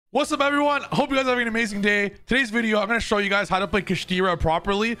What's up, everyone? I hope you guys are having an amazing day. Today's video, I'm going to show you guys how to play KASHTIRA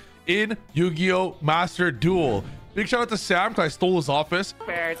properly in Yu-Gi-Oh! Master Duel. Big shout out to Sam because I stole his office.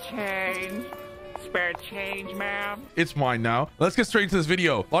 Spare change. Spare change, ma'am. It's mine now. Let's get straight into this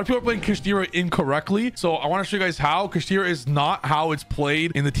video. A lot of people are playing KASHTIRA incorrectly, so I want to show you guys how. KASHTIRA is not how it's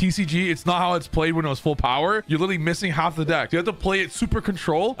played in the TCG. It's not how it's played when it was full power. You're literally missing half the deck. You have to play it super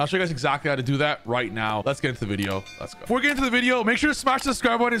control. I'll show you guys exactly how to do that right now. Let's get into the video. Let's go. Before we get into the video, make sure to smash the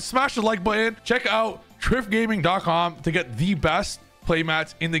subscribe button, smash the like button. Check out trifgaming.com to get the best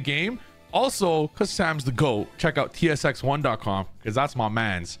playmats in the game. Also, because Sam's the GOAT, check out tsx1.com because that's my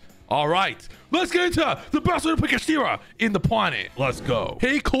man's. All right, let's get into the best way to play KASHTIRA in the planet. Let's go.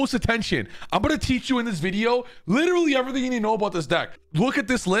 Pay close attention. I'm going to teach you in this video literally everything you need to know about this deck. Look at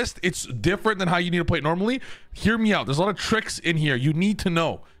this list. It's different than how you need to play it normally. Hear me out. There's a lot of tricks in here. You need to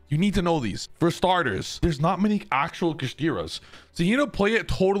know. You need to know these. For starters, there's not many actual KASHTIRAs. So you need to play it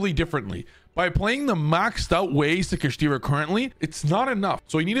totally differently. By playing the maxed out ways to KASHTIRA currently, it's not enough.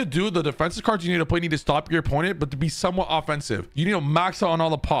 So you need to do the defensive cards you need to play, need to stop your opponent, but to be somewhat offensive. You need to max out on all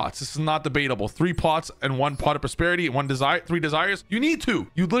the pots. This is not debatable. 3 pots and 1 pot of prosperity, 3 desires. You need to.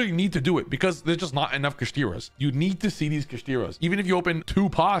 You literally need to do it because there's just not enough KASHTIRAs. You need to see these KASHTIRAs. Even if you open 2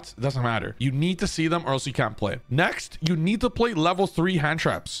 pots, it doesn't matter. You need to see them or else you can't play. Next, you need to play level 3 hand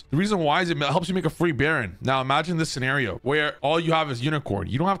traps. The reason why is it helps you make a free Baron. Now imagine this scenario where all you have is Unicorn.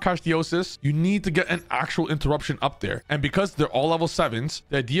 You don't have Kashtiosis. You need to get an actual interruption up there. And because they're all level 7s,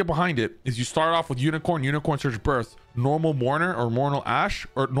 the idea behind it is you start off with Unicorn Search Birth, normal Mourner or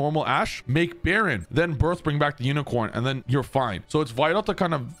normal Ash, make Baron, then Birth, bring back the Unicorn, and then you're fine. So it's vital to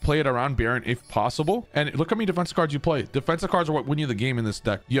kind of play it around Baron if possible. And look how many defensive cards you play. Defensive cards are what win you the game in this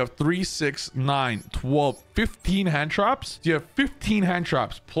deck. You have 3, 6, 9, 12, 15 hand traps. You have 15 hand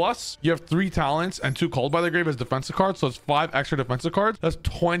traps. Plus, you have 3 talents and 2 called by the grave as defensive cards. So it's 5 extra defensive cards. That's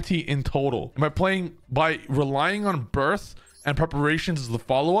 20 in total. And by relying on Birth and preparations as the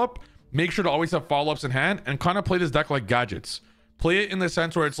follow-up, make sure to always have follow-ups in hand and kind of play this deck like gadgets. Play it in the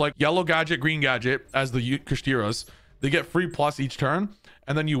sense where it's like yellow gadget, green gadget as the KASHTIRAs. They get free plus each turn,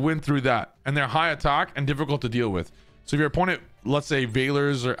 and then you win through that. And they're high attack and difficult to deal with. So if your opponent, let's say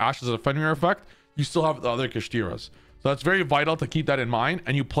Veilers or Ashes of Fenrir effect, you still have the other KASHTIRAs. So that's very vital to keep that in mind,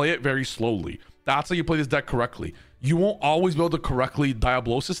 and you play it very slowly. That's how you play this deck correctly. You won't always be able to correctly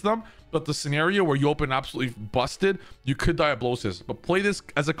Diablosis them, but the scenario where you open absolutely busted, you could Diablosis. But play this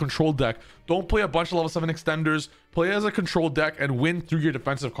as a control deck. Don't play a bunch of level 7 extenders. Play it as a control deck and win through your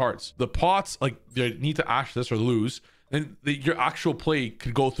defensive cards. The pots, like, you need to ash this or lose, and your actual play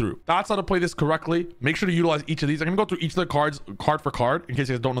could go through. That's how to play this correctly. Make sure to utilize each of these. I'm gonna go through each of the cards card for card in case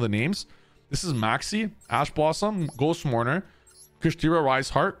you guys don't know the names. This is Maxi, Ash Blossom, Ghost Mourner, KASHTIRA Rise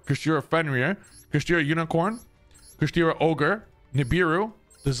Heart, KASHTIRA Fenrir, KASHTIRA Unicorn, KASHTIRA Ogre, Nibiru,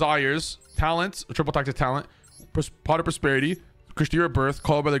 Desires, Talents, triple tactic talent, Pot of Prosperity, KASHTIRA Birth,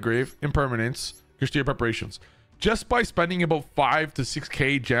 Call by the Grave, Impermanence, KASHTIRA Preparations. Just by spending about 5 to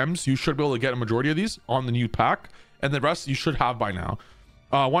 6k gems, you should be able to get a majority of these on the new pack, and the rest you should have by now.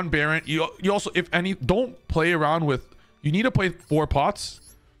 1 Baron. You also, if any, don't play around with. You need to play 4 pots.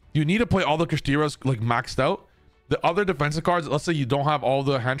 You need to play all the KASHTIRAs like maxed out. The other defensive cards, let's say you don't have all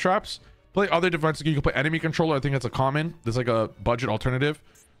the hand traps, play other defensive. You can play Enemy Controller. I think that's a common. There's like a budget alternative.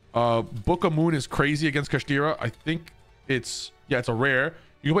 Book of Moon is crazy against KASHTIRA. I think it's a rare.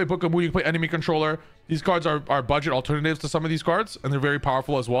 You can play Book of Moon. You can play Enemy Controller. These cards are budget alternatives to some of these cards, and they're very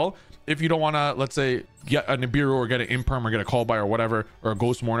powerful as well. If you don't want to, let's say, get a Nibiru or get an Imperm or get a Call by or whatever, or a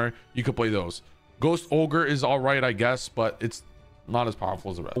Ghost Mourner, you could play those. Ghost Ogre is all right, I guess, but it's not as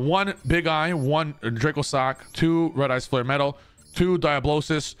powerful as the rest. 1 Big Eye, 1 Draco Sack, 2 Red Eyes Flare Metal, 2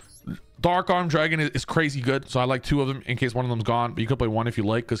 Diablosis. Dark Arm Dragon is crazy good, so I like 2 of them in case one of them's gone, but you could play 1 if you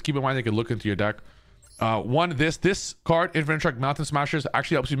like, because keep in mind they can look into your deck. 1 this card, Infinite Trek Mountain Smashers,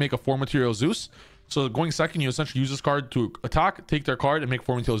 actually helps you make a 4 material Zeus. So going second, you essentially use this card to attack, take their card, and make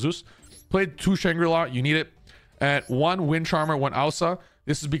 4 material Zeus. Play 2 Shangri-La, you need it. And 1 Wind Charmer, 1 Ausa.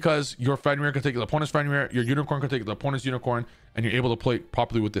 This is because your Fenrir can take the opponent's Fenrir, your Unicorn can take the opponent's Unicorn, and you're able to play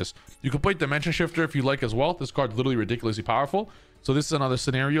properly with this. You can play Dimension Shifter if you like as well. This card's literally ridiculously powerful. So this is another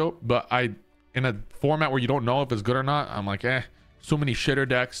scenario, but in a format where you don't know if it's good or not, I'm like, so many shitter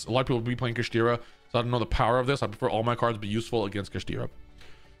decks. A lot of people will be playing KASHTIRA, so I don't know the power of this. I prefer all my cards be useful against KASHTIRA.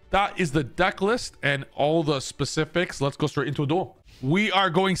 That is the deck list and all the specifics. Let's go straight into a duel. We are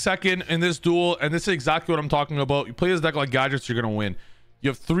going second in this duel, and this is exactly what I'm talking about. You play this deck like gadgets, you're gonna win. You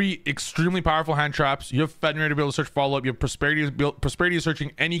have 3 extremely powerful hand traps. You have Fenrir to be able to search follow-up. You have Prosperity is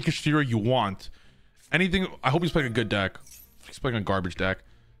searching any KASHTIRA you want. Anything. I hope he's playing a good deck. He's playing a garbage deck.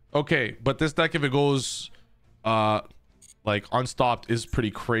 Okay, but this deck, if it goes like unstopped is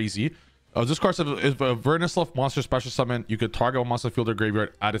pretty crazy. This card says if a Vernislef monster special summon, you could target a monster field or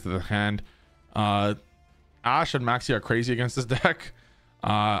graveyard, add it to the hand. Ash and Maxi are crazy against this deck.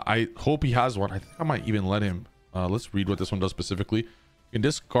 I hope he has one. I think I might even let him. Let's read what this one does specifically. You can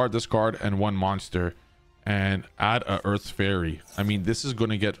discard this card and one monster and add a Earth Fairy. I mean, this is going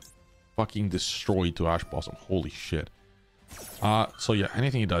to get fucking destroyed to Ash Blossom. Holy shit. So yeah,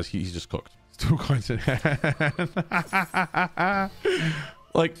 anything he does, he's just cooked. It's 2 cards in hand.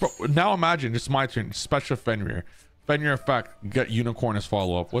 Like, bro, now imagine, it's my turn. Special Fenrir. Fenrir effect, get Unicorn as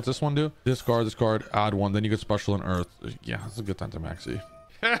follow-up. What's this one do? Discard, add one, then you get special in Earth. Yeah, that's a good time to maxi.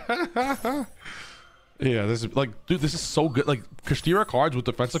 Yeah, this is like, dude, this is so good. Like, Kashtira cards with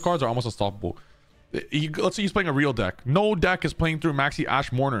defensive cards are almost unstoppable. Let's say he's playing a real deck. No deck is playing through Maxi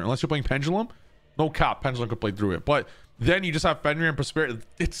Ash Mourner unless you're playing Pendulum. No cap, Pendulum could play through it. But then you just have Fenrir and Prosperity.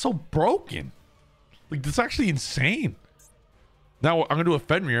 It's so broken. Like, it's actually insane. Now I'm gonna do a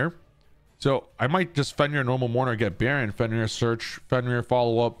Fenrir. So I might just Fenrir normal Mourner, get Baron, Fenrir search, Fenrir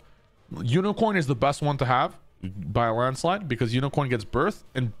follow up. Unicorn is the best one to have by a landslide because Unicorn gets Birth,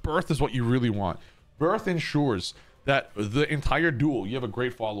 and Birth is what you really want. Birth ensures that the entire duel you have a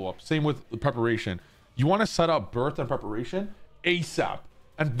great follow up. Same with the preparation. You want to set up Birth and preparation ASAP,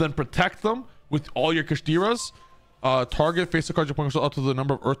 and then protect them with all your Kashtiras. Target face the cards you're playing up to the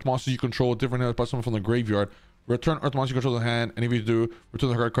number of Earth monsters you control, different than someone from the graveyard. Return Earth monster you control to the hand, and if you do,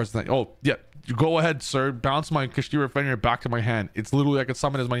 return the card cards to the hand. Oh yeah, you go ahead, sir. Bounce my Kashtira Fenrir back to my hand. It's literally, I can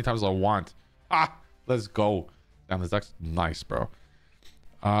summon as many times as I want. Let's go. Damn, this deck's nice, bro.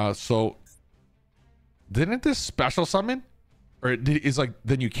 So didn't this special summon, or is like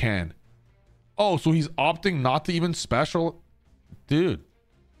then you can? Oh, so he's opting not to even special, dude.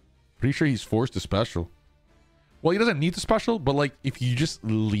 Pretty sure he's forced to special. Well, he doesn't need to special, but like if you just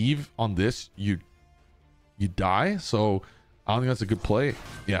leave on this, you die. So I don't think that's a good play.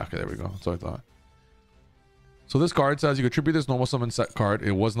 Yeah, okay, there we go. That's what I thought. So this card says you can tribute this normal summon set card.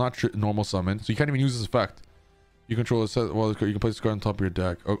 It was not normal summon, so you can't even use this effect. You control this set. Well, you can place this card on top of your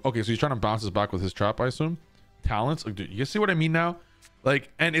deck. Okay, so he's trying to bounce this back with his trap, I assume. Talents. Like, dude, you see what I mean now? Like,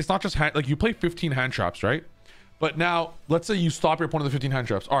 and it's not just hand, like you play 15 hand traps, right? But now let's say you stop your opponent with 15 hand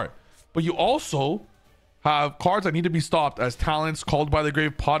traps. All right, but you also have cards that need to be stopped as talents, Called by the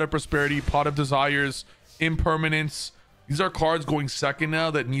Grave, Pot of Prosperity, Pot of Desires, Impermanence. These are cards going second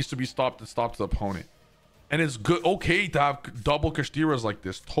now that needs to be stopped to stop the opponent. And it's good, okay, to have double Kashtiras like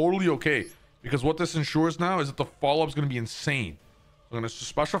this. Totally okay, because what this ensures now is that the follow-up is going to be insane. So I'm going to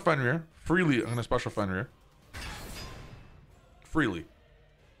special Fenrir freely. I'm going to special Fenrir freely.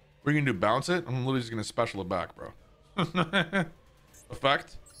 We're going to do bounce it. I'm literally just going to special it back, bro.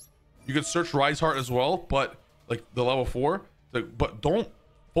 Effect. You can search Rise Heart as well, but like the level 4. But don't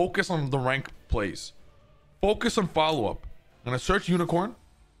focus on the rank plays. Focus on follow-up. I'm gonna search Unicorn.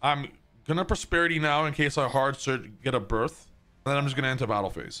 I'm gonna Prosperity now in case I hard search, get a Birth. And then I'm just gonna enter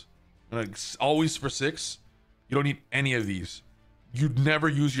battle phase. Always for 6. You don't need any of these. You'd never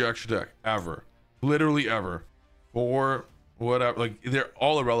use your extra deck ever, literally ever. 4, whatever. Like they're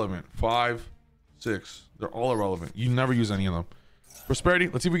all irrelevant. 5, 6. They're all irrelevant. You never use any of them. Prosperity.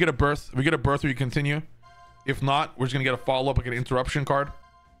 Let's see if we get a Birth. If we get a Birth, we continue. If not, we're just gonna get a follow-up, like an interruption card.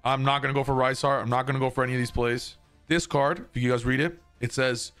 I'm not going to go for Rise Heart. I'm not going to go for any of these plays. This card, if you guys read it, it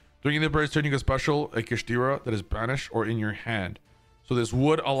says, during the bird's turn, you get special a Kashtira that is banished or in your hand. So this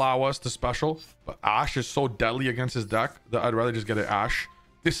would allow us to special, but Ash is so deadly against his deck that I'd rather just get an Ash.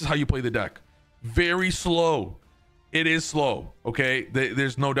 This is how you play the deck. Very slow. It is slow, okay?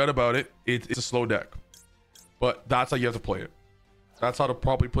 There's no doubt about it. It's a slow deck. But that's how you have to play it. That's how to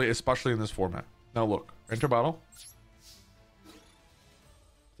probably play it, especially in this format. Now look, enter battle.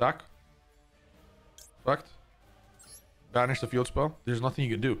 Attack. Effect. Banish the field spell. There's nothing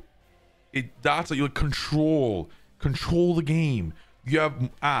you can do. That's how you control the game. You have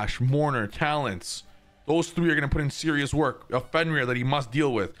Ash, Mourner, Talents. Those 3 are going to put in serious work. A Fenrir that he must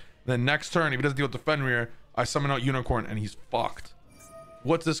deal with. Then next turn, if he doesn't deal with the Fenrir, I summon out Unicorn and he's fucked.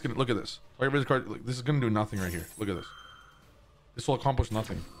 What's this gonna look at this? Card, this is gonna do nothing right here. Look at this. This will accomplish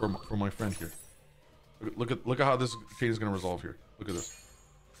nothing for my friend here. Look at how this chain is gonna resolve here. Look at this.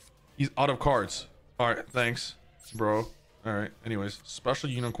 He's out of cards. All right, thanks, bro. All right. Anyways, special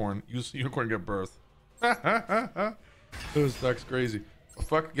Unicorn. Use Unicorn, get Birth. This deck's crazy. Oh,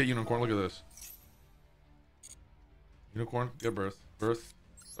 fuck, get Unicorn. Look at this. Unicorn, get Birth. Birth.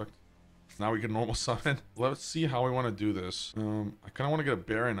 Fuck. Now we can normal summon. Let's see how we want to do this. I kind of want to get a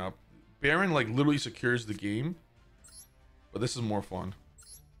Baron up. Baron like literally secures the game, but this is more fun.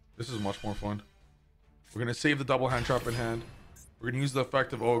 This is much more fun. We're gonna save the double hand trap in hand. We're gonna use the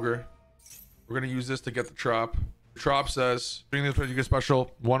effect of Ogre. We're gonna use this to get the trap. Trop says, during this you get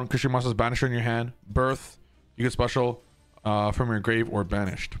special. One Kashira monster's banished in your hand. Birth, you get special from your grave or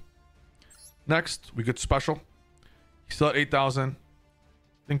banished. Next, we get special. He's still at 8,000.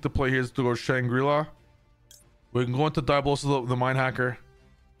 I think the play here is to go Shangri-La. We can go into Diablos, the Mind Hacker.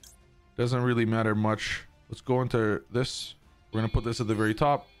 Doesn't really matter much. Let's go into this. We're going to put this at the very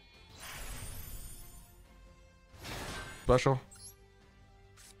top. Special.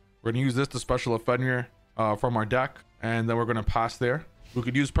 We're going to use this to special a Fenrir from our deck. And then we're going to pass there. We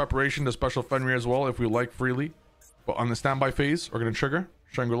could use preparation to special Fenrir as well if we like freely. But on the standby phase, we're going to trigger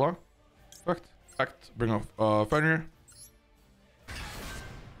Shangri-La. Effect. Bring up Fenrir.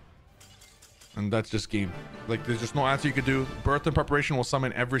 And that's just game. Like, there's just no answer you could do. Birth and preparation will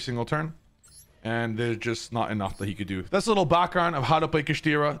summon every single turn. And there's just not enough that he could do. That's a little background of how to play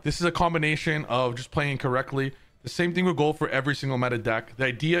Kashtira. This is a combination of just playing correctly. The same thing will go for every single meta deck. The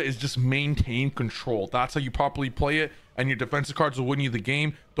idea is just maintain control. That's how you properly play it. And your defensive cards will win you the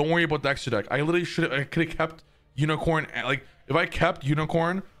game. Don't worry about the extra deck. I literally could have kept Unicorn. Like, if I kept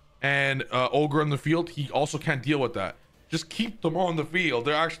Unicorn and Ogre on the field, he also can't deal with that. Just keep them on the field.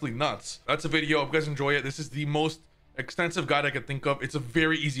 They're actually nuts. That's a video. If you guys enjoy it, this is the most extensive guide I could think of. It's a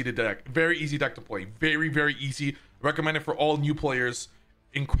very easy deck to play. Very easy. Recommend it for all new players.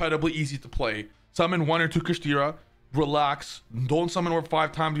 Incredibly easy to play. Summon 1 or 2 Kashtira. Relax. Don't summon over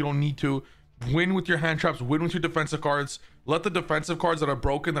 5 times. You don't need to. Win with your hand traps. Win with your defensive cards. Let the defensive cards that are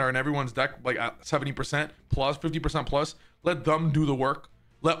broken, that are in everyone's deck, like at 70% plus, 50% plus, let them do the work.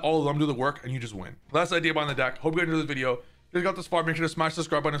 Let all of them do the work, and you just win. That's the idea behind the deck. Hope you guys enjoyed this video. If you guys got this far, make sure to smash the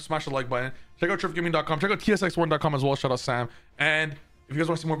subscribe button, smash the like button. Check out trifgaming.com. Check out tsx1.com as well. Shout out Sam. And if you guys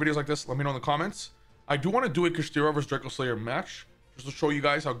want to see more videos like this, let me know in the comments. I do want to do a Kashtira versus Draco Slayer match, just to show you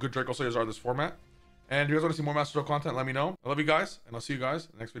guys how good Draco Slayers are in this format. And if you guys want to see more Master Duel content, let me know. I love you guys, and I'll see you guys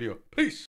in the next video. Peace.